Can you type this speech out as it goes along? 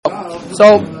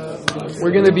So,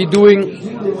 we're going to be doing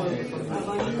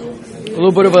a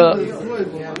little bit of a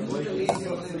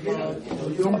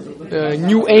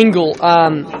new angle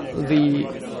on the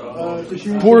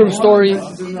Purim story.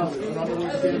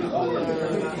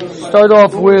 Start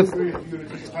off with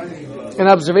an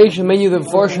observation many of the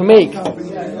Mepharshim make,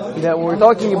 that when we're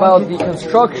talking about the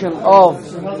construction of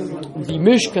the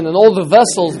Mishkan and all the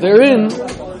vessels therein,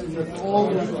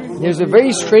 there's a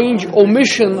very strange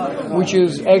omission which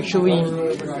is actually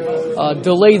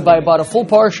delayed by about a full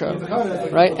parsha,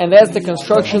 right? And that's the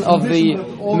construction of the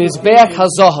Mizbeach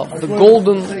HaZahav, the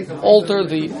golden altar,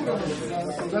 the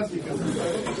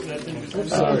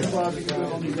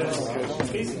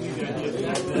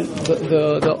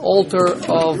altar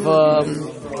of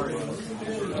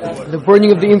the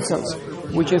burning of the incense,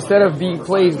 which instead of being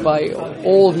placed by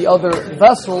all the other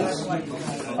vessels,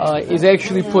 is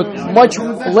actually put much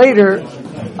later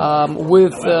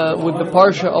with the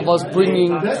parsha of us bringing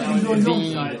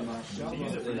the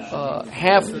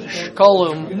half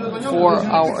shkalim for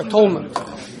our atonement.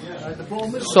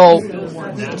 So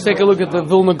let's take a look at the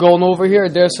Vilna Gaon over here,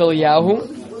 Ders Eliyahu.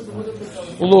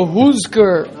 Lo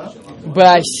huzker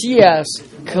ba'asiyas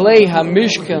klei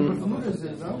hamishkan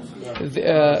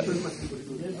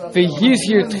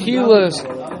v'hizhir tchila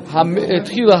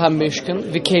hamishkan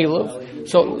v'kelev.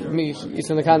 So it's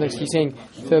in the context he's saying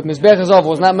the Mizbeach HaZahav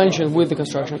was not mentioned with the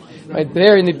construction. Right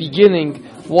there in the beginning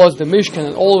was the Mishkan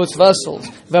and all of its vessels,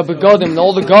 v'begadim and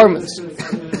all the garments,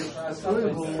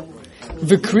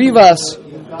 v'krivas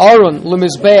Aaron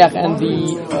l'Mizbeach and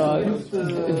the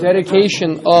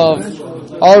dedication of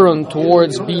Aaron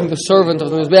towards being the servant of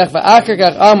the Mizbeach.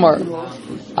 V'achar Amar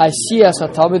Asiyas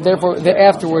HaTamid. Therefore,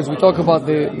 afterwards we talk about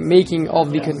the making of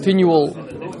the continual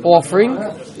offering.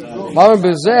 V'amar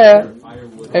b'zeh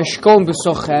Eshkon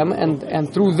b'sochem, and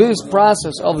through this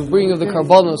process of the bringing of the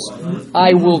karbanos,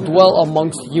 I will dwell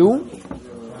amongst you.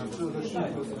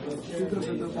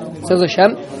 Says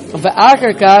Hashem,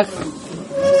 v'achar kach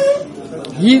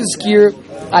yizkir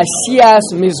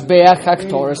asiyas mizbeach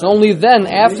haktoris. Only then,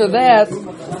 after that,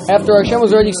 after Hashem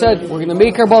has already said, we're going to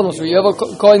make karbanos, so you have a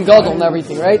kohen gadol and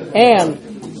everything, right? And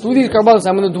through these karbanos,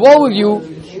 I'm going to dwell with you.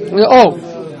 Oh,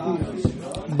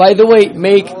 by the way,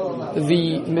 make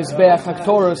the Mizbeach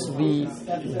HaKtoros, the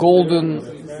golden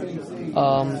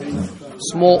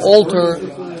small altar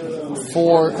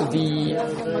for the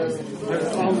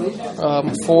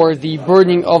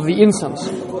burning of the incense,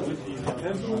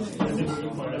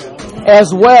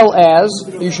 as well as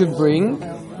you should bring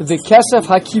the Kesef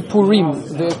HaKippurim,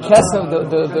 the Kesef,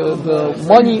 the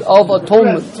money of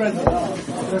atonement.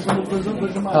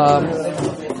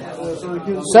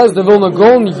 Says the Vilna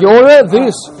Gaon, Yore,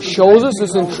 this shows us,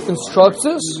 this instructs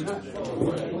us,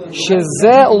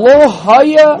 Shezeh lo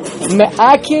haya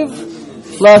me'akiv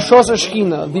la'ashos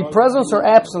hashchina. The presence or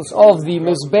absence of the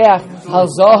Mizbeach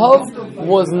HaZahav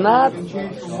was not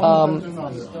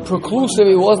preclusive,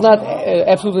 it was not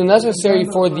absolutely necessary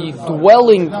for the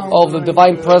dwelling of the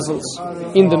divine presence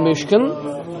in the Mishkan.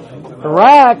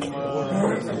 Rak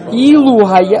ilu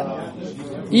haya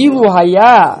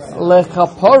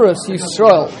lechaparas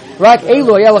Yisrael. Rak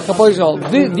elu haya lechaparas Yisrael.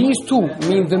 These two,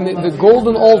 mean the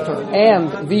golden altar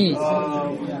and the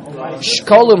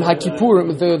shkalim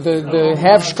hakipurim, the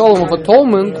half shkalim of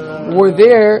atonement, were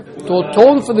there to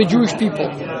atone for the Jewish people.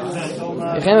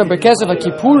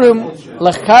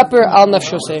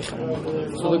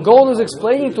 So the Gaon is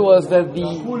explaining to us that the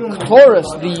Ktoros,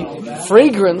 the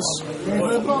fragrance,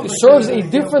 serves a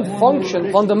different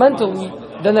function fundamentally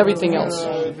than everything else.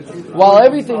 While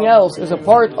everything else is a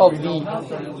part of the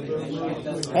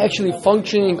actually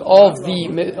functioning of the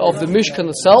Mishkan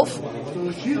itself,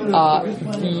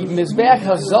 the Mizbeach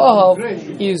HaZahav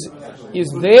is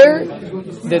there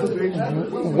that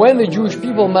when the Jewish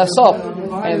people mess up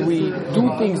and we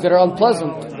do things that are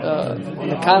unpleasant,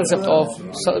 the concept of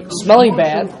smelling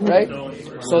bad, right?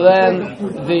 So then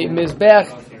the Mizbeach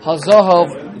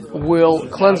HaZahav will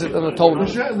cleanse it and atone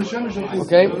it.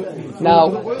 Okay?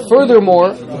 Now,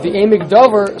 furthermore, the Emek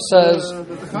Dover says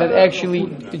that actually,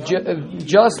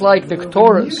 just like the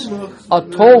Ktoros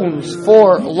atones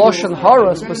for Lashon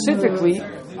Hara specifically,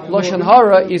 Lashon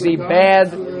Hara is a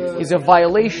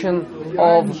violation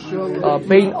of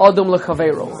Bein Adam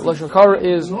Lechavero. Lashon Hara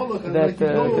is that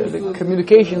the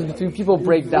communications between people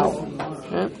break down.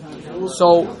 Okay?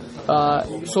 So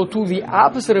to the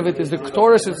opposite of it is the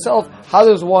Ktoros itself. How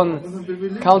does one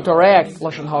counteract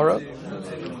Lashon Hara?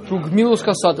 Through Gmilus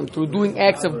Kasadim, through doing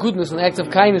acts of goodness and acts of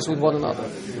kindness with one another.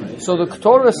 So the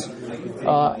Ktoros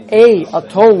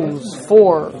atones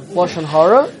for Lashon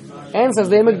Hara, and says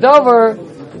the Emek Dover,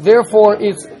 therefore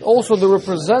it's also the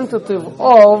representative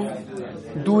of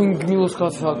doing gmilut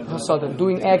chasadim,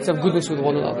 doing acts of goodness with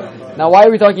one another. Now, why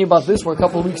are we talking about this? We're a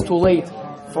couple of weeks too late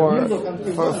for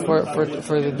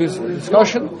this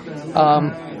discussion.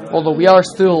 Although we are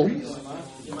still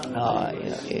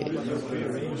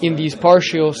in these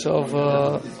parshios of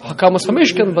Hakamas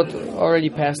HaMishkan, but already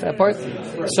past that part.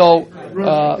 So,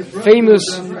 famous,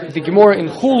 the Gemara in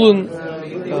Chulun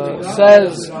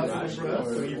says,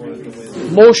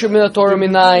 Moshe min haTorah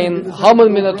minayin,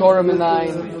 Haman min haTorah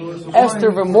minayin, Esther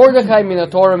v'Mordechai min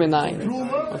haTorah minayin.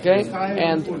 Okay?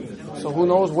 And so who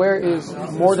knows, where is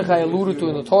Mordechai alluded to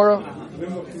in the Torah?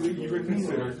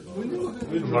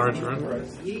 Margarine.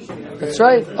 That's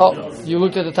right. Oh, you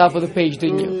looked at the top of the page,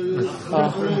 didn't you?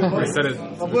 I said it.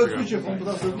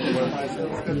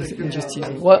 Just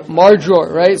teasing. What marjor,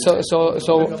 right? So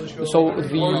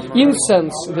the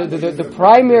incense, the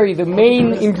primary, the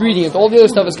main ingredient. All the other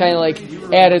stuff is kind of like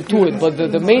added to it, but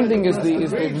the main thing is the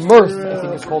myrrh. I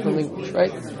think it's called in English,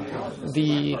 right?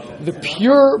 The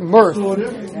pure myrrh,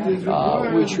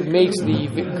 which makes the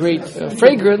great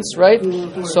fragrance, right?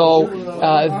 So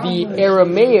the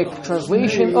Aramaic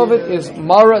translation of it is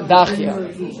Maradachia,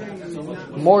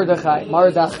 Mordechai,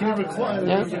 Maradachia.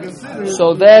 Yeah.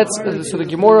 So the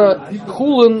Gemara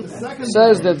Chulun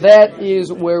says that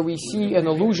is where we see an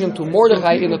allusion to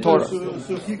Mordechai in the Torah.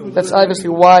 That's obviously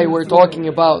why we're talking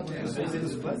about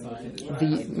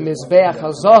the Mizbeach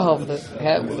HaZahav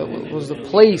that was the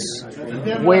place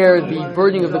where the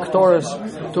burning of the Ketores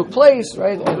took place,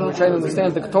 right? And we're trying to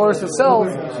understand the Ketores itself.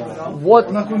 What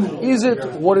is it?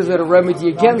 What is it a remedy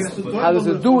against? How does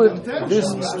it do it? This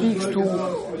speaks to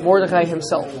Mordechai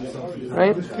himself,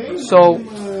 right? So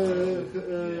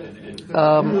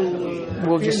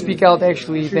we'll just speak out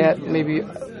actually that maybe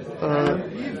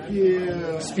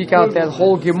speak out that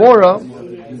whole Gemara.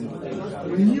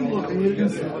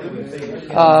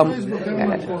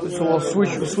 So we'll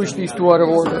switch these two out of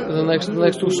order. The next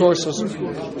two sources,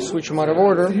 switch them out of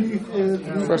order.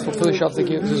 First, we'll finish off this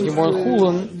Gemara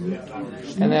Chulun,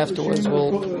 and afterwards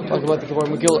we'll talk about the Gemara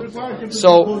Megillah.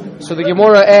 So the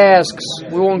Gemara asks.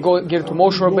 We won't get into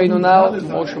Moshe Rabbeinu now.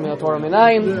 Moshe min haTorah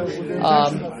minayin.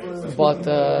 But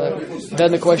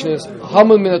then the question is,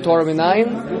 Haman min haTorah minayin?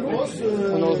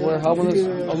 Who knows where Haman is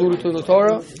alluded to in the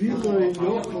Torah?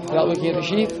 Without looking at the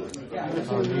sheet.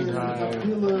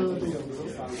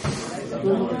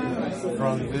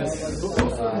 From this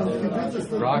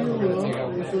rock,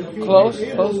 Close.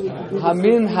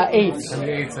 Hamin ha'etz.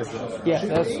 Yeah,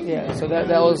 So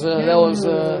that was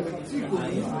the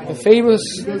famous,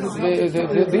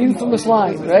 the infamous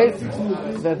line, right?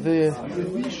 That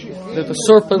the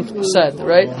serpent said,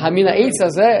 right? Hamin ha'etz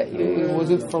hazeh. Was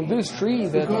it from this tree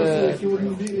that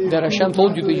Hashem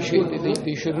told you that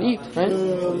you shouldn't eat, right?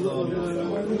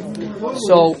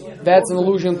 So that's an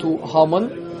allusion to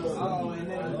Haman.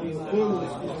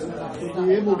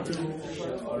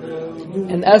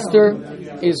 And Esther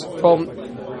is from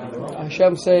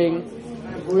Hashem saying,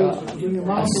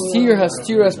 Astir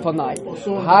hastir es panai.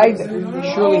 Hide,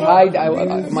 surely hide. I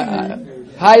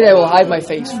will hide my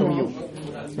face from you.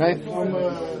 Right.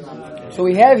 So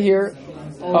we have here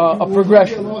a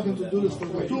progression.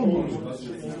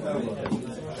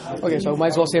 Okay, so I might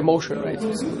as well say Moshe, right? So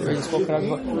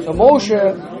Moshe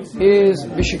is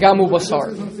Bishigamu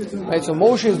Basar, right? So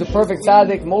Moshe is the perfect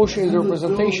tzaddik. Moshe is the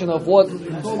representation of what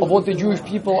the Jewish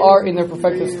people are in their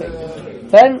perfected state.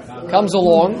 Then comes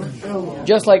along,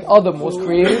 just like Adam was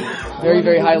created, very,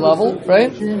 very high level,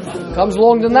 right? Comes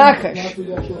along the Nachash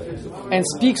and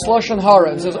speaks Lashon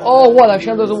Hara and says, "Oh, what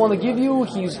Hashem doesn't want to give you?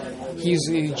 He's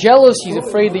jealous. He's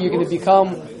afraid that you're going to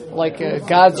become like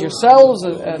gods yourselves,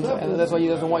 and that's why he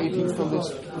doesn't want you to eat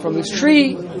from this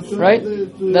tree, right?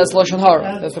 That's Lashon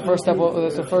Hara. That's the first step.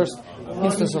 That's the first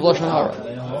instance of Lashon Hara.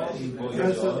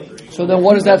 So then,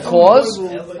 what does that cause?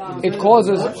 It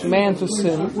causes man to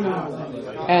sin,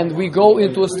 and we go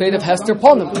into a state of Hester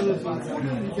Ponim,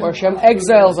 where Hashem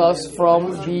exiles us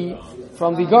from the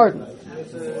garden,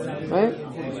 right?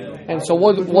 And so,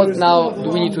 what now do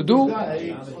we need to do?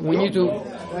 We need to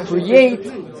create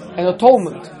an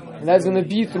atonement. And that's going to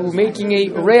be through making a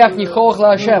reach nichoch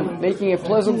LaHashem, making a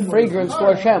pleasant fragrance to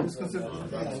Hashem,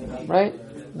 right?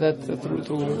 That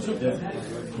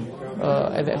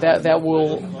that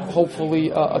will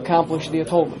hopefully accomplish the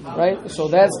atonement, right? So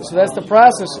that's the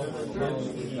process.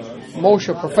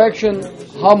 Moshe, perfection.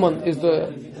 Haman is the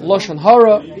Lashon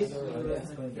Hara.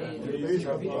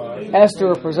 Esther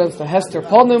represents the Hester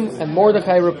Ponim, and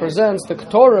Mordechai represents the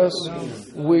Ketores,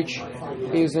 which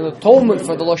is an atonement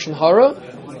for the Lashon Hara.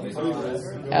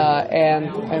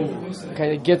 And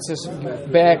kind of gets us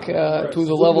back to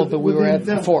the level that we were at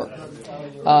before.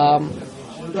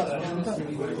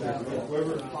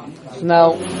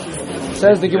 Now,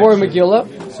 says the Gemara Megillah.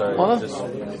 Sorry, just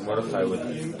Mordechai with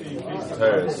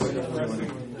Teres.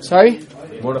 Sorry?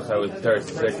 Mordechai with Teres,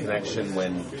 is there a connection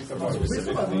when,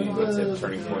 specifically, let's say, the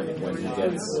turning point, when he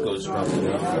goes from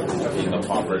being a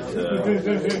pauper to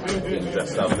being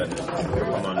dressed up, and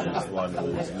Haman is the one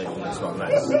who's making this all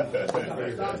nice?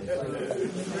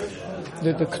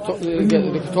 The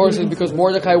Ketor says because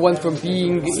Mordechai went from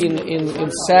being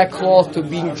in sackcloth to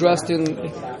being dressed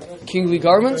in kingly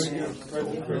garments.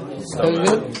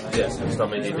 Yes, the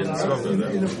stomach he didn't smell good.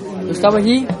 The stomach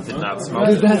he Did not smell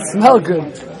did good. not smell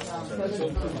good.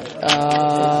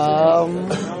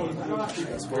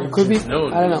 Could be. No,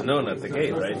 I don't know. no, not the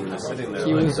gate, right? He was sitting there.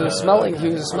 He was a smelling. He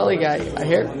was a smelly guy. I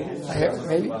hear.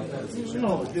 Maybe.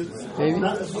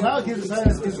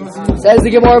 Says the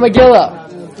Gemara Megillah.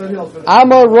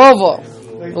 Amar Rava.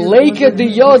 Leika de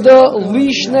Yoda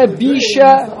Lishna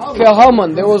Bisha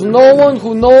Kehaman. There was no one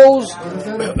who knows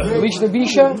Lishna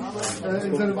Bisha.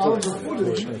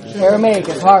 Aramaic,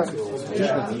 it's hard.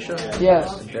 Yes.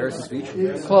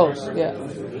 Close, yeah.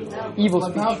 Evil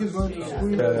speech.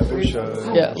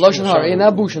 Yeah, Lashon Hara.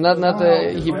 Not Busha, not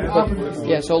Hebrew. But,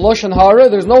 yeah, so Lashon Hara,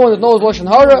 there's no one that knows Lashon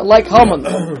Hara like Haman.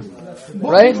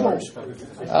 Right?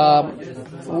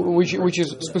 Which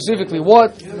is specifically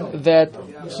what? That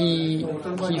he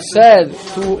said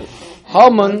to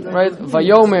Haman, right?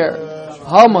 Vayomer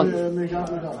Haman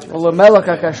Lemelech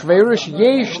Achashverosh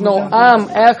Yeshno Am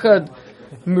Echad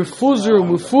Mefuzur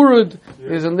Mefurud.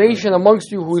 There's a nation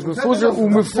amongst you who is Mefuzur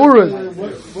Umefurud.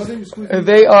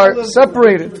 They are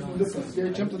separated.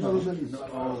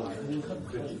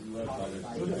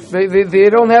 They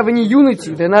don't have any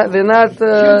unity. They're not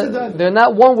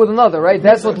one with another, right?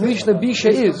 That's what Lishna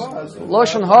Bisha is.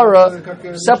 Lashon Hara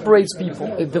separates people.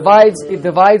 It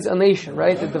divides a nation,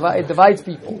 right? It divides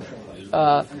people.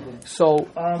 So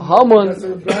Haman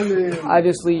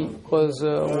obviously was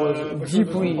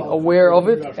deeply aware of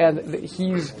it, and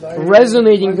he's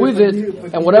resonating with it.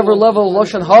 And whatever level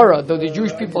Lashon Hara that the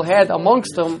Jewish people had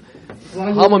amongst them,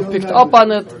 Haman picked up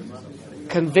on it,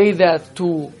 conveyed that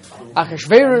to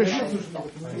Achashverosh,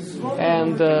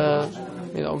 and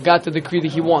got the decree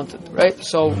that he wanted. Right.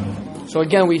 So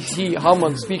again, we see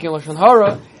Haman speaking Lashon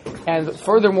Hara, and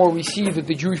furthermore, we see that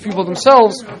the Jewish people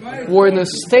themselves were in a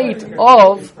state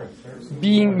of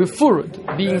being mefurud,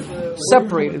 being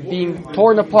separated, being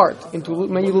torn apart into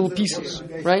many little pieces,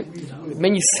 right?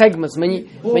 Many segments, many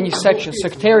sections,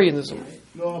 sectarianism.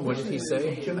 What did he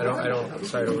say? I don't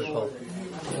recall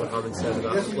what Haman said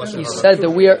about Lashon Hara. He said that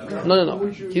we are no.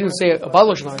 He didn't say about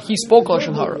Lashon Hara. He spoke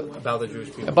Lashon Hara about the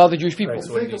Jewish people. Right,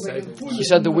 so what did he say? He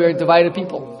said that we are divided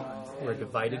people. We're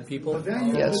divided people.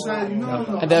 Yes,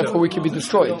 and therefore we can be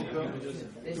destroyed.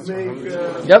 Yep.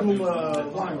 That's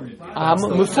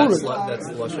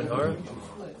Lashon Hara.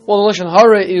 Well, the Lashon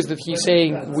Hara is that he's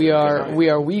saying we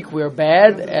are weak, we are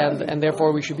bad, and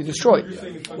therefore we should be destroyed.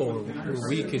 Well,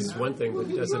 weak is one thing, but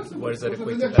what does that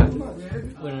equate to that?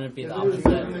 Wouldn't it be the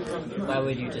opposite? Why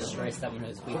would you destroy someone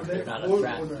who's weak? They're not a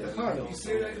threat.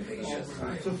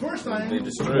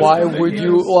 Why would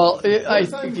you? Well,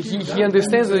 he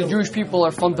understands that the Jewish people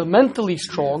are fundamentally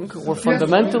strong. We're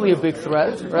fundamentally a big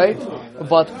threat, right?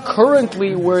 But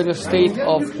currently we're in a state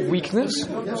of weakness,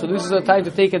 so this is a time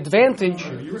to take advantage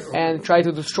and try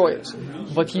to destroy us.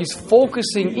 But he's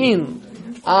focusing in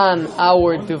on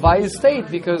our divided state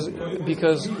because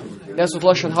that's what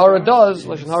Lashon Hara does.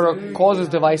 Lashon Hara causes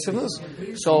divisiveness,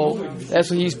 so that's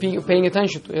what he's paying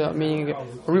attention to. Meaning,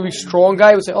 a really strong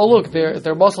guy would say, "Oh, look,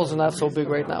 their muscles are not so big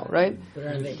right now, right?" But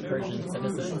are they Persian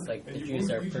citizens? Like the Jews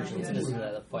are Persian citizens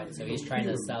at the point. So he's trying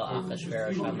to sell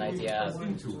Achashverosh on the idea of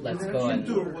let's go and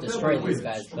destroy these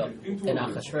guys. But in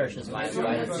Achashverosh's mind,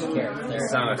 why does he care?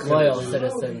 They're loyal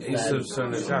citizens.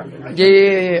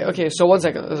 Yeah. Okay, so one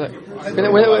second.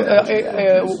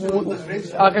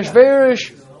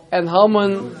 Achashverosh and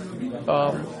Haman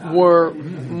were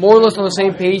more or less on the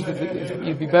same page that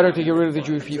it'd be better to get rid of the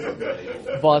Jewish people.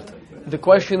 But the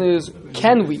question is,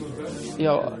 can we?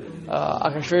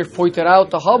 Achashverosh pointed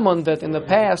out to Haman that in the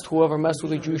past, whoever messed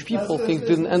with the Jewish people, things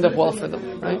didn't end up well for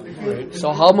them. Right?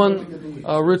 So Haman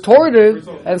retorted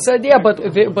and said, "Yeah, but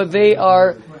they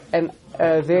are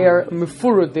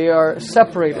mefurud, they are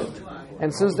separated,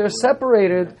 and since they're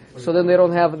separated, so then they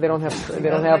don't have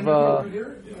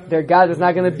their God is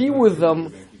not going to be with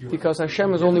them because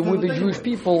Hashem is only with the Jewish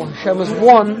people. Hashem is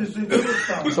one.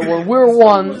 So when we're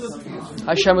one,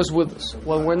 Hashem is with us.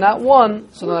 When we're not one,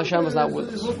 so then Hashem is not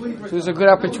with us. So there's a good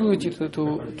opportunity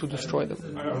to destroy them."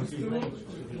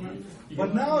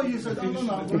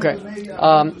 Okay.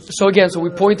 So we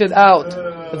pointed out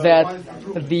that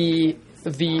the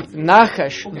the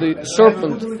Nachash, the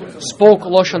serpent, spoke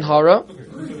Lashon Hara,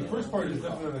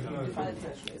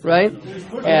 right,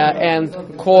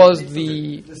 and caused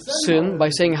the sin by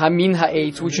saying Hamin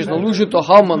Ha'etz, which is an allusion to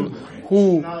Haman,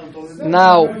 who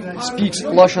now speaks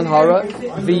Lashon Hara.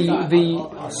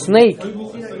 The snake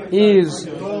is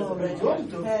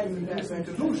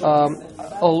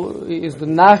the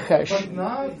Nachash.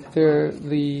 The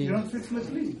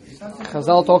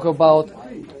Chazal talk about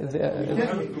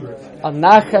a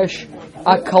Nachash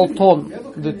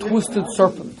Akalton, the twisted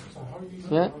serpent.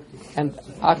 Yeah, and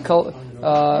Akal.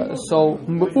 So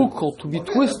Me'ukal, to be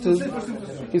twisted,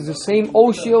 is the same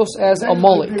Osios as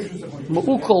Amalek.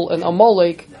 Me'ukal and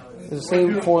Amalek is the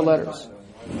same 4 letters.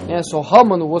 Yeah, so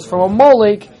Haman was from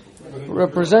Amalek,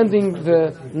 representing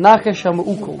the Nachash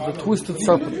HaMe'ukal, the twisted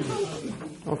serpent.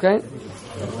 Okay?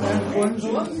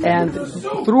 And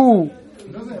through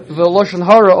the Lashon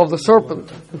Hara of the serpent,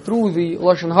 through the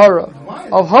Lashon Hara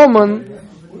of Haman,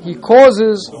 he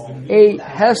causes a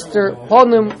Hester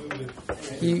Panim.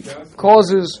 He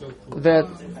causes that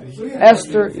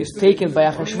Esther is taken by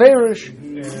Achashverosh.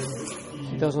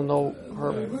 He doesn't know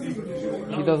her.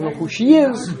 He doesn't know who she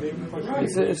is.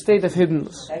 It's a state of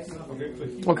hiddenness.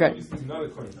 Okay.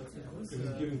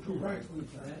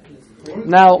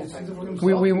 Now,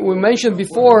 we mentioned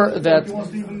before that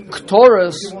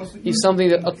Ktoros is something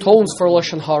that atones for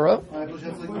Lashon Hara,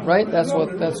 right? That's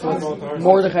what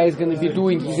Mordechai is going to be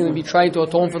doing. He's going to be trying to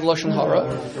atone for the Lashon Hara.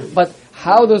 But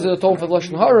how does it atone for the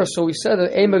Lashon Hara? So we said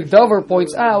that Emek Davar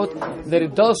points out that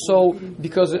it does so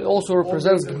because it also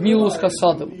represents Gmilus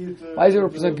Chasadim. Why does it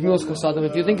represent Gmilus Chasadim?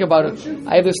 If you think about it,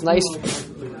 I have this nice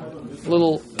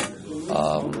little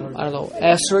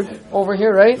esrog over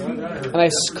here, right? And I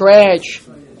scratch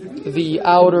the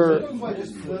outer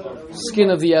skin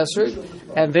of the esrog,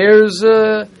 and there's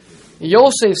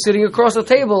Yosef sitting across the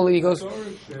table. He goes,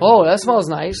 "Oh, that smells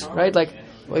nice," right? Like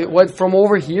it went from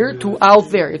over here to out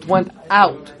there. It went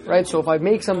out, right? So if I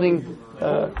make something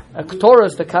a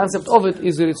Ktoros, the concept of it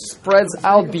is that it spreads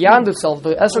out beyond itself.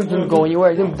 The esrog didn't go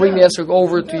anywhere. I didn't bring the esrog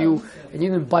over to you, and you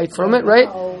didn't bite from it, right?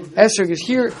 Esrog is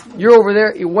here, you're over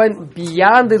there. It went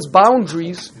beyond its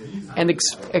boundaries and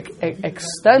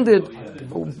extended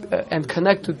and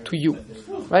connected to you,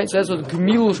 right? So that's what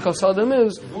Gmilus Chasadim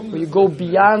is, where you go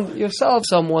beyond yourself,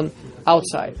 someone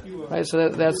outside, right? So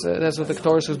that's what the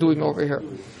Ktoros is doing over here.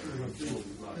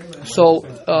 So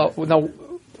now,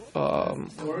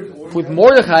 with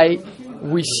Mordechai,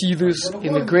 we see this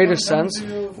in the greater sense,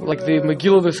 like the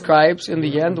Megillah describes in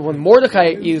the end. When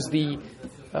Mordechai is the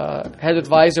head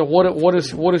advisor, what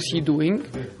is he doing?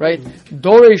 Right,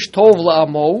 Doresh Tov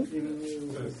La'amo,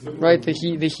 right? That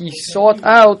he sought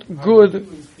out good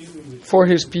for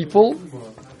his people,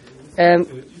 and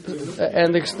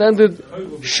extended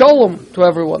shalom to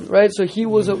everyone. Right, so he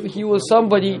was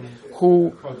somebody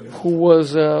who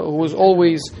was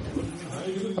always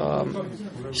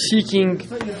seeking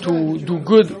to do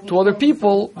good to other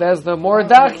people. That's the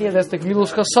Mordechai, that's the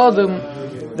Gmilus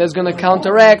Chasadim, that's going to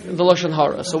counteract the Lashon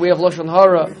Hara. So we have Lashon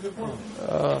Hara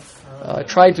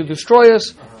trying to destroy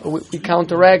us. We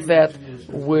counteract that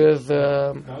with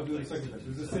the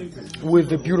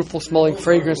beautiful smelling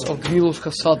fragrance of Gmilus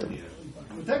Chasadim.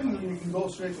 Technically, we can go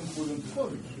straight from food into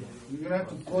food. You're going to have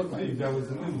to plug it.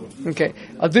 Okay.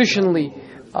 Additionally,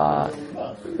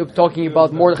 talking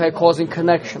about Mordechai causing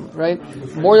connection, right?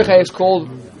 Mordechai is called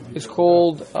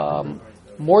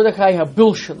Mordechai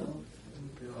HaBilshan.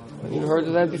 You heard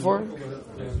of that before?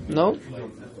 No?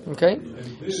 Okay.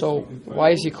 So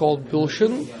why is he called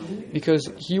Bilshan? Because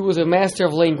he was a master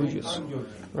of languages,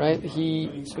 right?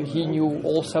 He knew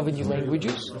all 70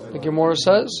 languages, the Gemara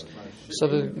says. So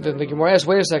the Gemara asks,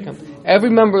 wait a second, every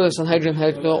member of the Sanhedrin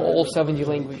had all 70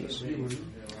 languages.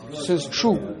 So it's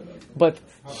true. But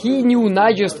he knew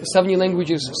not just 70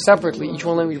 languages separately, each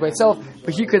one language by itself,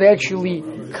 but he could actually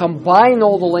combine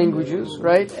all the languages,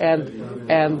 right? And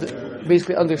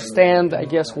basically understand, I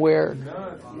guess, where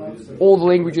all the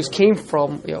languages came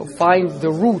from, find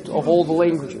the root of all the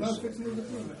languages,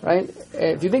 right?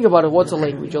 If you think about it, what's a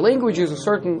language? A language is a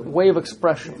certain way of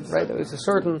expression, right? It's a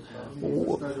certain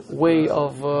way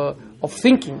of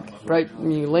thinking, right? I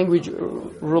mean, language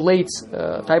relates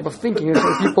type of thinking. And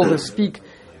people that speak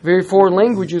very foreign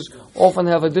languages often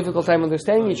have a difficult time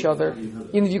understanding each other,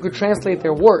 even if you could translate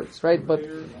their words, right? But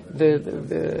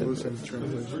there's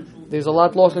a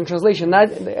lot lost in translation.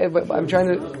 I'm trying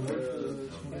to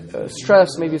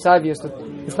stress, maybe it's obvious, that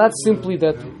it's not simply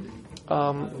that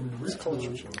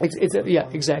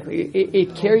exactly.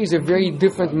 It carries a very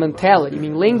different mentality. I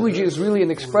mean, language is really an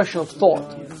expression of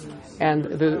thought, and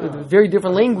the very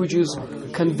different languages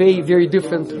convey very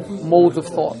different modes of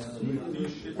thought,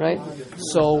 right?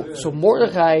 So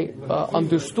Mordechai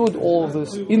understood all of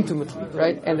this intimately,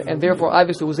 right? And therefore,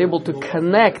 obviously, was able to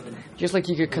connect, just like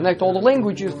he could connect all the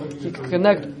languages, he could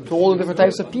connect to all the different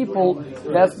types of people.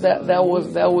 That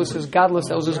was his godless,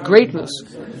 that was his greatness.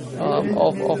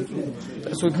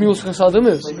 That's what Gemilas Chasadim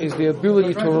is the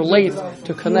ability to relate,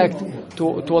 to connect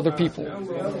to other people.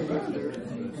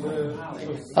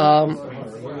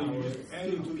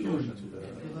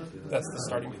 That's the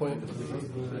starting point.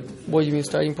 What do you mean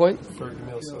starting point? For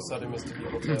Gemilas Chasadim is to be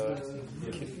able to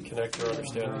connect or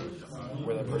understand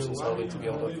where that person's holding, to be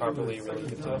able to properly really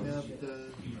get to.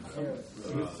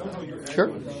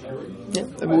 Sure. Yeah,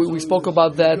 we spoke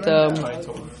about that.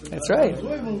 That's right.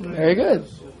 Very good.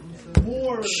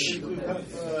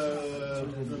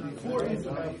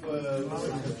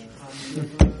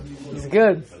 It's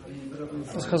good.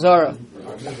 It's Chazara.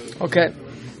 Okay.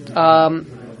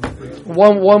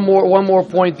 One more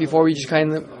point before we just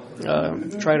kind of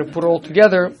try to put it all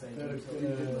together.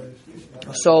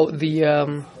 So the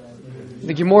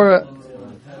Gemara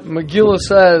Megillah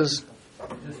says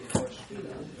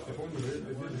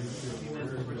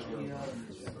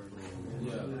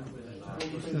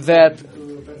that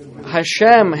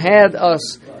Hashem had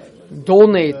us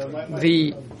donate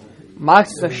the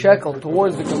Machzah shekel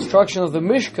towards the construction of the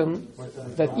Mishkan,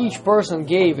 that each person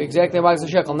gave exactly a Machzah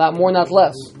shekel, not more, not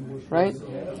less, right?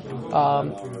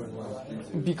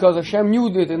 Because Hashem knew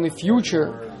that in the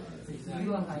future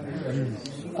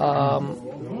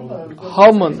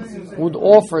Haman would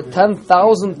offer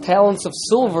 10,000 talents of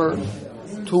silver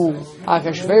to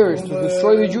Achashverosh to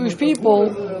destroy the Jewish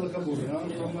people.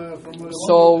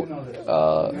 So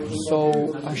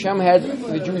Hashem had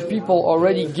the Jewish people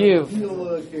already give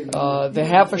the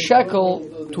half a shekel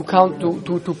to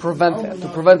prevent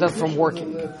that from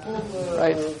working,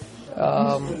 right?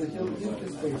 I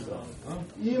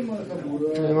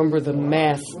remember the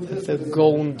math that the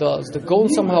Gaon does. The Gaon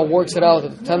somehow works it out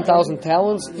that 10,000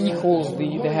 talents equals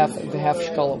the half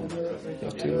shkalim. You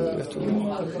have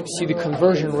to see the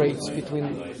conversion rates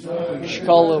between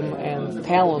shkalim and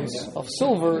talents of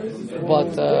silver,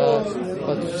 but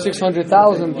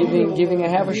 600,000 giving a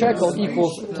half a shekel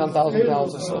equals 10,000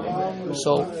 talents of silver.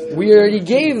 So we already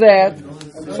gave that.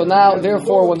 So now,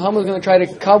 therefore, when Haman is going to try to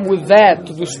come with that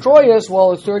to destroy us,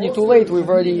 well, it's already too late. We've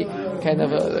already kind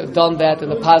of done that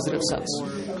in a positive sense,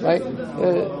 right?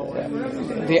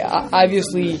 They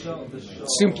obviously,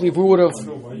 simply, if we would have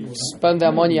spent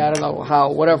that money, I don't know how,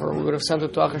 whatever, we would have sent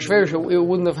it to Achashverosh, it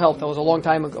wouldn't have helped. That was a long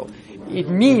time ago. It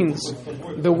means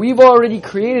that we've already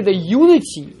created a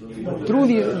unity through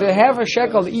the half a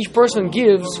shekel that each person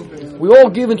gives. We all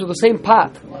give into the same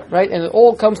pot, right? And it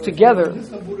all comes together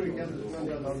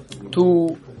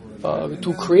to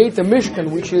create the Mishkan,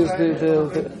 which is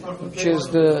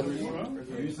the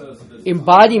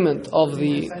embodiment of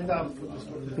the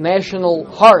national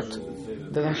heart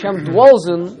that Hashem dwells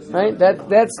in, right?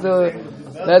 That's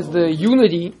the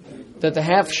unity that the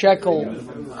half shekel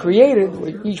created,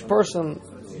 where each person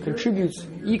contributes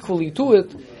equally to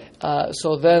it.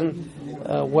 So then,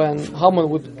 when Haman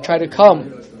would try to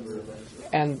come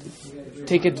and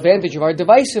take advantage of our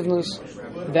divisiveness,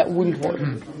 that wouldn't work.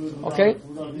 Okay?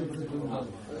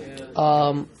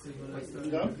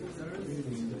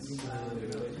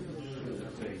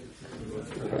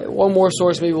 One more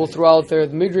source maybe we'll throw out there.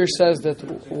 The Midrash says that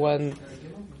when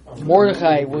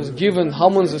Mordechai was given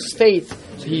Haman's estate,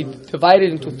 so he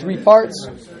divided into three parts.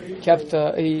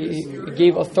 He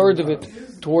gave a third of it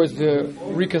towards the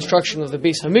reconstruction of the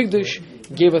Beis Hamikdash,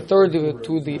 gave a third of it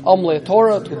to the Amlei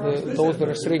Torah, to those that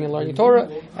are sitting and learning Torah,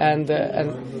 and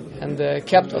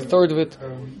kept a third of it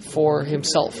for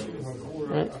himself.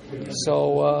 Right?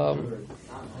 So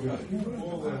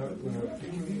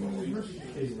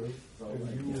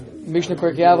Mishnah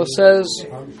Perkei Avos says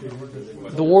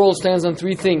the world stands on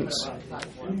three things.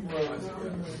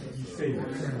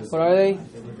 What are they?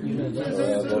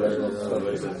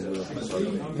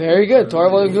 Very good. Torah,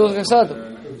 Avodah, Gemilas Chasadim.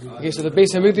 Okay, so the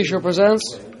Beis Hamikdash represents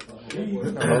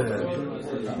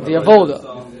the Avodah.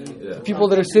 The people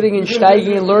that are sitting and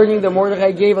steiging and learning that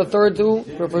Mordechai gave a third to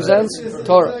represents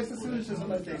Torah.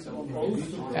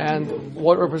 And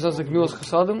what represents the Gemilas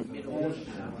Chasadim?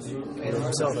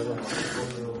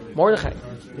 Mordechai.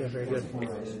 Yeah, very good.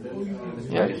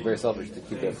 Yeah, he's very selfish to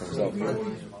keep that for himself.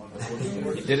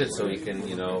 He did it so he can,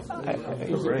 he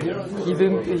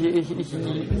didn't.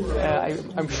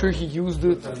 I'm sure he used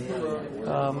it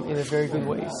in a very good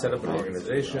way. Set up an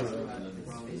organization.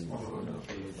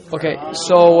 Okay,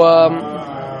 so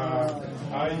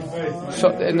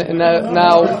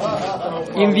now,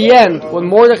 in the end, when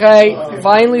Mordechai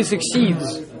finally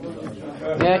succeeds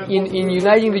in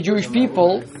uniting the Jewish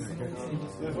people,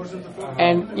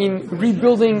 and in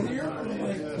rebuilding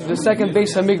the second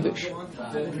Beis Hamikdash.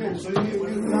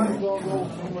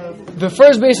 The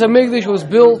first Beis Hamikdash was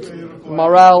built,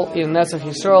 Maral in Netzach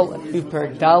Yisrael,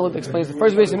 Perek Dalet explains the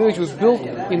first Beis Hamikdash was built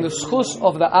in the schus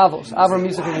of the Avos, Avram,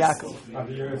 Yitzchak, and Yaakov.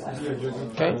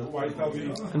 Okay?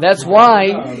 And that's why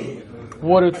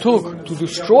what it took to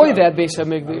destroy that Beis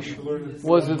Hamikdash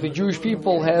was that the Jewish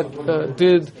people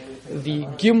did the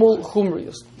Gimel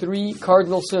Chumrius, 3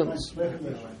 cardinal sins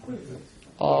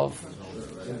of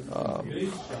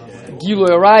Gilui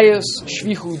Arayos,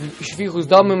 Shvichus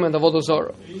Damim, and Avodah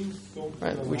Zarah,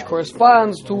 right, which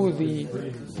corresponds to the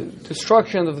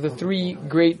destruction of the 3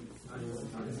 great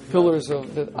pillars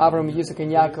that Avraham, Yitzchak,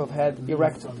 and Yaakov had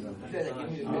erected.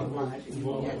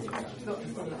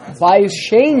 Bayis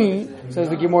Sheni, says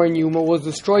the Gemara in Yuma, was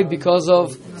destroyed because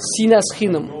of Sinas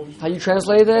Chinam. How do you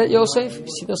translate that, Yosef?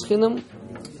 Sinas Chinam?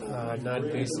 Not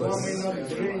baseless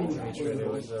hatred, it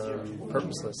was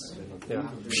purposeless. Yeah.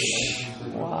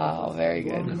 Wow, very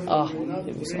good. Oh,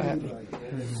 made me so happy.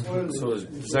 So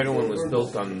the second one was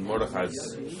built on Mordechai's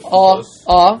Sinas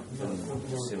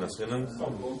Chinam.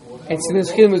 And Sinas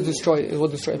Chinam was destroyed. It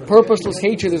was destroyed. Purposeless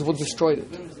hatred is what destroyed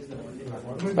it.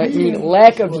 Right? Meaning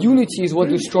lack of unity is what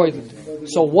destroyed it.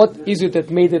 So what is it that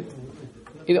made it?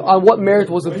 On what merit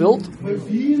was it built?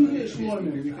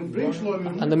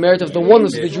 On the merit of the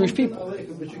oneness of the Jewish people.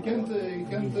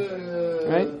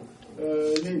 Right?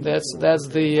 That's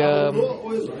the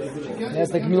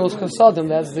Gemilos Chasadim.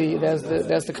 That's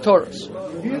the Ketores.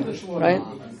 Right?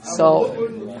 So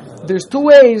there's 2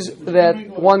 ways that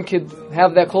one could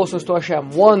have that closeness to Hashem.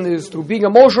 One is through being a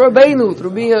Moshe Rabbeinu,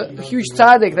 through being a huge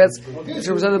tzaddik. That's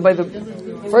represented by the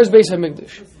first Beis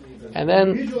Hamikdash. And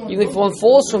then, even if one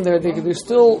falls from there, there's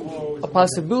still a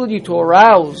possibility to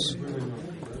arouse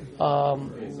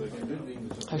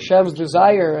Hashem's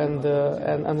desire and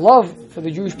love for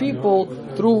the Jewish people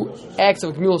through acts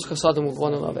of Gemilos Chasadim with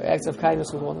one another, acts of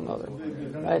kindness with one another.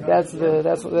 Right? That's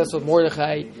what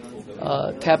Mordechai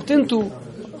tapped into,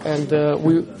 and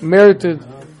we merited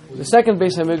the second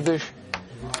Beis Hamikdash.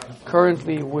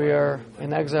 Currently, we're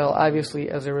in exile, obviously,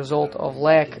 as a result of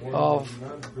lack of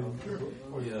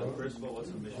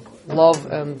love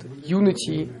and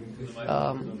unity.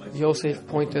 Yosef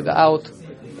pointed out,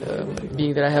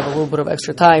 being that I have a little bit of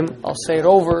extra time, I'll say it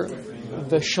over.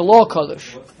 The Shiloh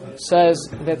Kodesh says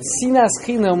that Sinas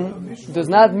Chinam does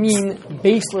not mean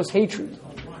baseless hatred.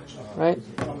 Right?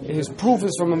 His proof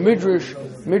is from a Midrash.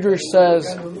 Midrash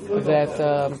says that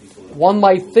one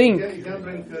might think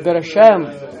that Hashem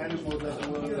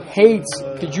hates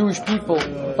the Jewish people,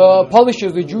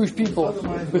 punishes the Jewish people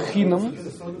b'chinam,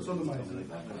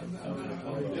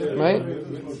 right?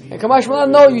 And Kamash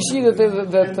Malan, no, you see that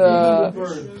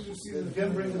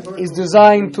is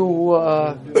designed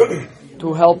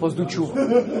to help us do tshuva.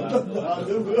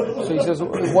 So he says,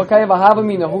 what kind of a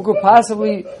havamina? How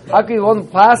could one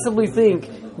possibly think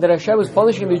that Hashem is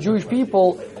punishing the Jewish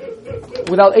people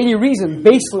without any reason,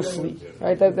 baselessly?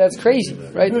 Right? That's crazy,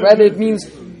 right? Rather, it means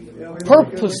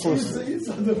purposelessly,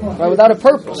 right? Without a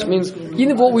purpose. It means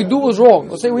even if what we do is wrong.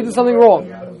 Let's say we did something wrong,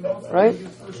 right?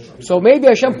 So maybe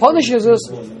Hashem punishes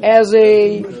us as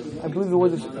I believe the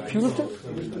word is punitive.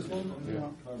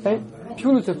 Okay?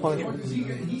 Punitive punishment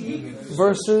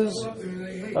versus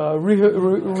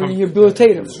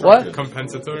rehabilitative. What?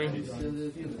 Compensatory?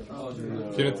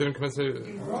 Punitive and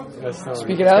compensatory?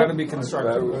 Speak it out. It's got to be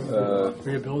constructive.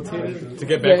 Rehabilitative? To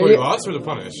get back what you lost or to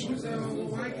punish?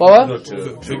 What? No,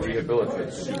 to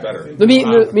rehabilitate, to do better.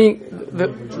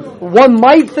 One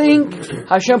might think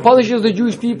Hashem punishes the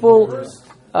Jewish people.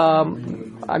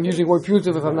 I'm using the word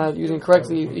punitive if I'm not using it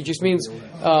correctly. It just means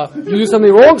you do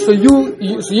something wrong, so you're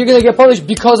going to get punished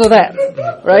because of that,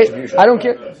 right? I don't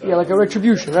care. Yeah, like a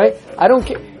retribution, right? I don't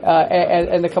care.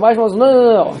 And the Kamash was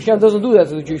no. Hashem doesn't do that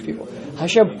to the Jewish people.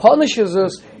 Hashem punishes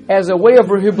us as a way of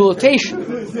rehabilitation,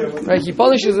 right? He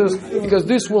punishes us because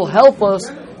this will help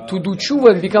us to do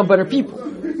tshuva and become better people.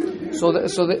 So you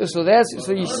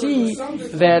see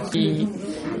that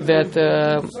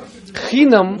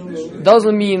chinam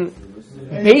doesn't mean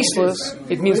baseless;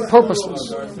 it means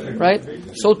purposeless, right?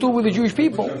 So too with the Jewish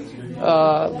people.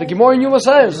 The Gemara in Yuma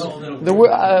says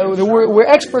we're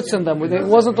experts in them. It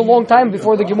wasn't a long time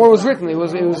before the Gemara was written. They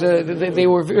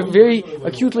were very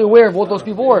acutely aware of what those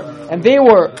people were, and they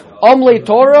were Amlei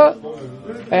Torah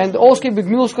and Oskei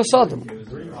B'Gemilos Chasadim.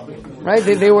 Right?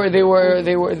 They were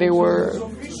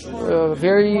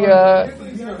very.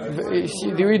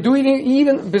 They were doing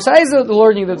even besides the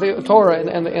learning that the Torah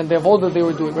and the avodah that they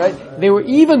were doing. Right? They were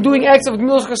even doing acts of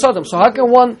Gemilos Chasadim. So how can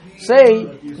one say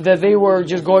that they were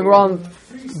just going around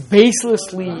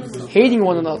baselessly hating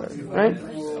one another? Right?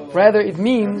 Rather, it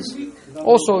means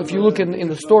Also, if you look in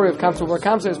the story of Kamsa Bar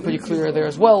Kamsa, it's pretty clear there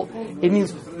as well. It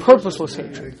means purposeless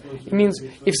hatred. It means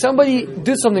if somebody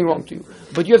did something wrong to you,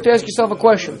 but you have to ask yourself a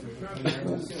question: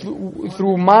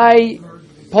 through my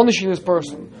punishing this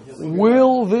person,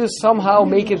 will this somehow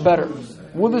make it better?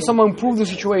 Will this somehow improve the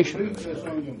situation?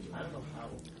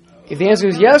 If the answer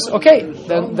is yes, okay,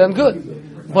 then good.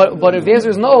 But if the answer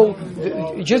is no,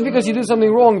 just because you did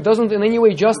something wrong doesn't in any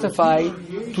way justify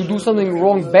to do something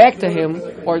wrong back to him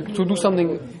or to do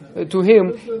something to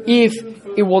him if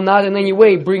it will not in any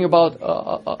way bring about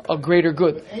a greater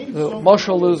good. The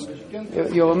mashal is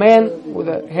you have a man with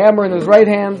a hammer in his right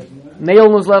hand, nail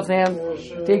in his left hand,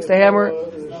 takes the hammer,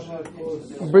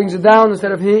 brings it down,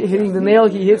 instead of hitting the nail,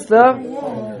 he hits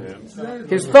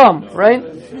his thumb, right?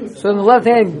 So in the left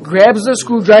hand grabs the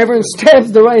screwdriver and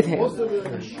stabs the right hand.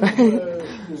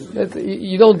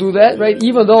 You don't do that, right?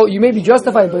 Even though you may be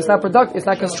justified, but it's not productive, it's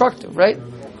not constructive, right?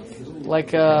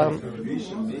 Like David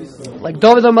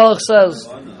HaMelech says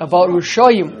about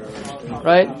Rishayim,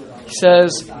 right? He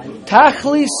says,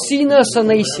 Tachli Sina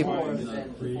Saneisim.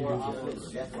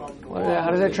 How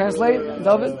does that translate,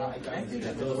 David?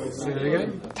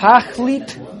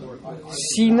 Tachlit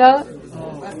Sina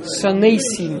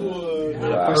Saneisim.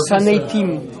 Or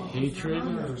Saneitim. Hatred.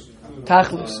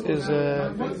 Tachlis is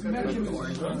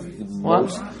what?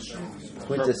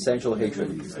 Quintessential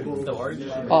hatred. The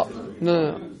origin. Oh,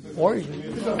 no.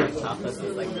 Origin? Tachlis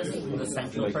is like the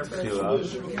central purpose.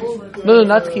 No,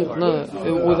 not kill. No.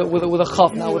 With a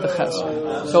chaf, not with a ches.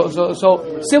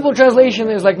 So simple translation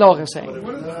is like Noach is saying.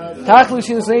 Tachlis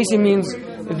in Sanesi means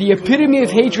the epitome of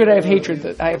hatred. I've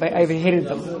hated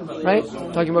them. Right?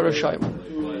 Talking about Rishayim.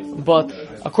 But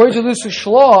according to this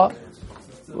Shlah,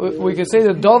 we could say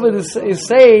that David is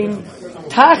saying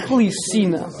Tachli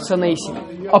Sina Sanesi,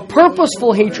 a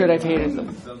purposeful hatred. I've hated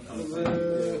them.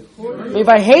 If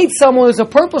I hate someone, it's a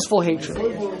purposeful hatred,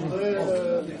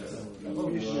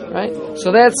 right?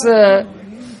 So that's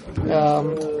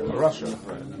Russia.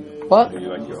 what?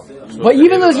 But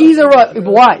even though he's a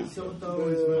why?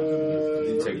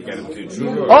 To get him to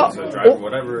choose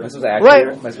whatever. Am I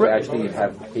supposed to actually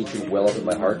have hatred well up in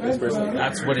my heart for this person?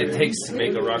 That's what it takes to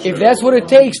make a Russia. If that's what it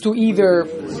takes to either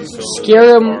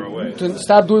scare him to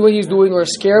stop doing what he's doing, or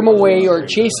scare him away, or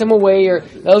chase him away, or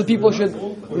other people should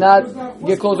not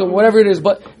get close to him, whatever it is,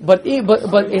 but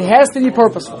it has to be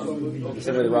purposeful.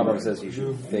 Similarly, the Rambam says you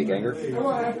should fake anger.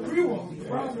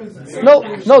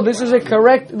 No. This is a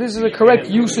correct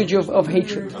usage of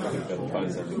hatred.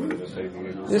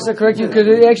 This is a correct usage because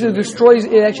it actually destroys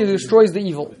the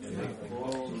evil.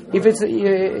 If it's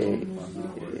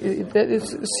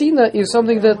sina is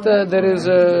something that is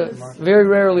very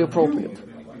rarely appropriate.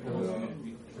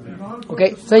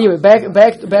 Okay, so anyway,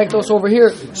 back to us over here.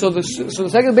 So the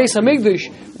second Beis Hamikdash,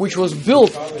 which was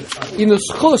built in the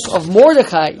schus of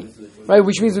Mordechai, right?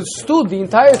 Which means the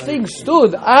entire thing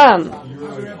stood on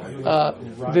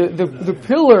the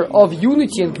pillar of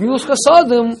unity and Gemilas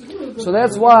Chasadim. So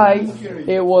that's why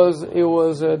it was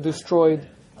destroyed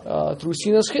through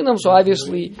Sinas Chinam. So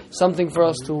obviously something for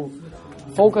us to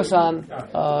focus on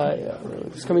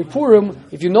this coming Purim.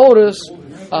 If you notice,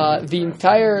 the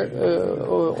entire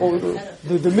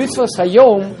the mitzvahs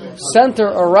Hayom center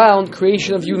around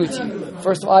creation of unity.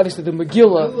 First of all, obviously the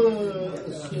Megillah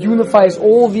unifies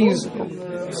all these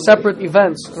separate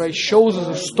events, right? Shows us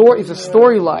a story. It's a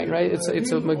storyline, right? It's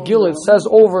a Megillah. It says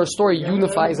over a story,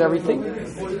 unifies everything,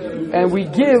 and we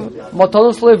give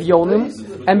Matanos Levyonim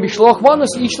and Bishloch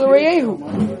Manos Ish L'Reyehu,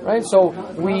 right? So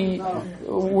we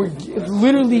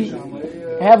literally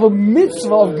have a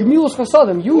mitzvah of Gemilas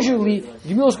Chasadim. Usually,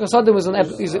 Gemilas Chasadim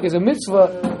is a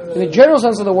mitzvah in the general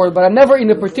sense of the word, but I'm never in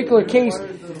a particular case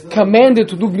commanded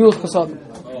to do Gemilas Chasadim.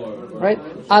 Right?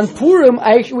 On Purim,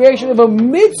 we actually have a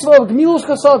mitzvah of Gemilas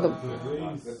Chasadim,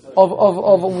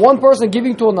 of one person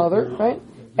giving to another, right?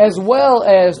 As well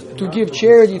as to give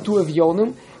charity to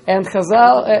Evyonim. And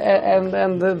Chazal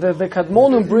and the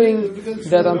Kadmonim bring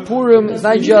that on Purim is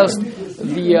not just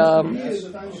the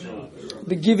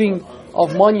giving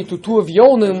of money to two of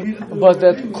Yonim, but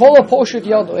that Kol HaPoshet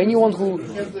Yado, anyone who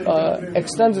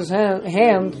extends his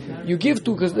hand, you give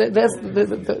to, because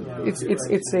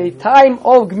it's a time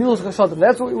of Gemilas Chasadim.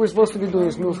 That's what we're supposed to be doing,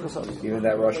 is Gemilas Chasadim. Even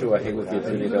that Russia, I hate with the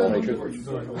epitome of all hatred.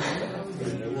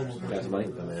 That's money.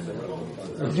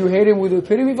 Do you hate him with the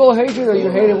epitome of all hatred, or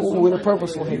you hate him with a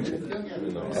purposeful hatred?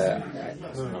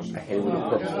 I hate it when you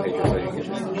purposeful hatred, so you can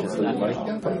just lose money.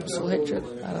 Purposeful hatred.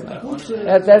 I don't know.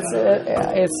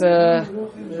 It's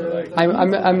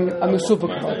I'm a super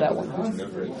about that one.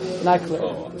 Not clear.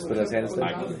 Split his hands then?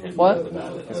 What?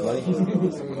 His money?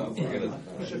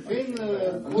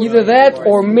 Either that,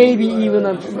 or maybe even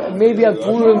on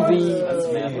Purim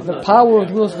the power of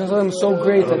Gvulas Chesed is so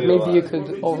great that maybe you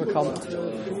could overcome it.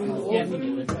 Yeah.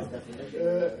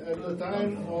 At the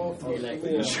time of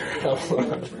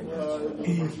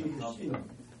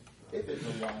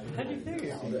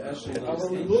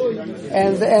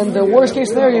and the worst case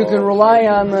scenario, you can rely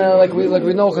on like we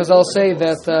know Chazal say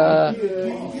that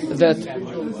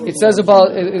it says about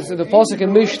the pasuk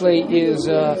in Mishlei is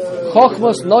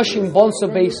Chochmas Noshim Bonsa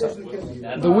Beisa,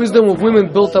 the wisdom of women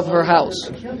built up her house.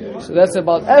 So that's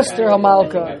about Esther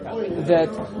Hamalka, that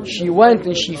she went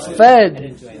and she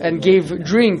fed and gave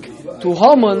drink to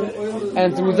Haman,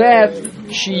 and through that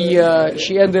she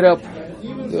ended up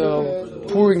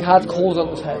pouring hot coals on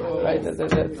his head. Right?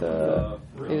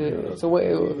 It's a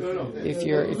way. If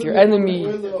your enemy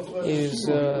is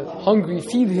hungry,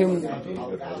 feed him,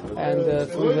 and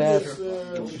through that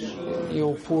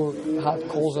you'll pour hot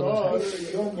coals on his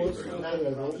head.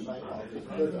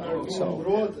 So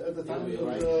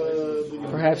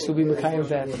perhaps you'll be Mekayim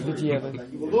that b'diavad.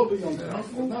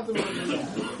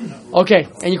 Okay.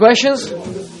 Any questions?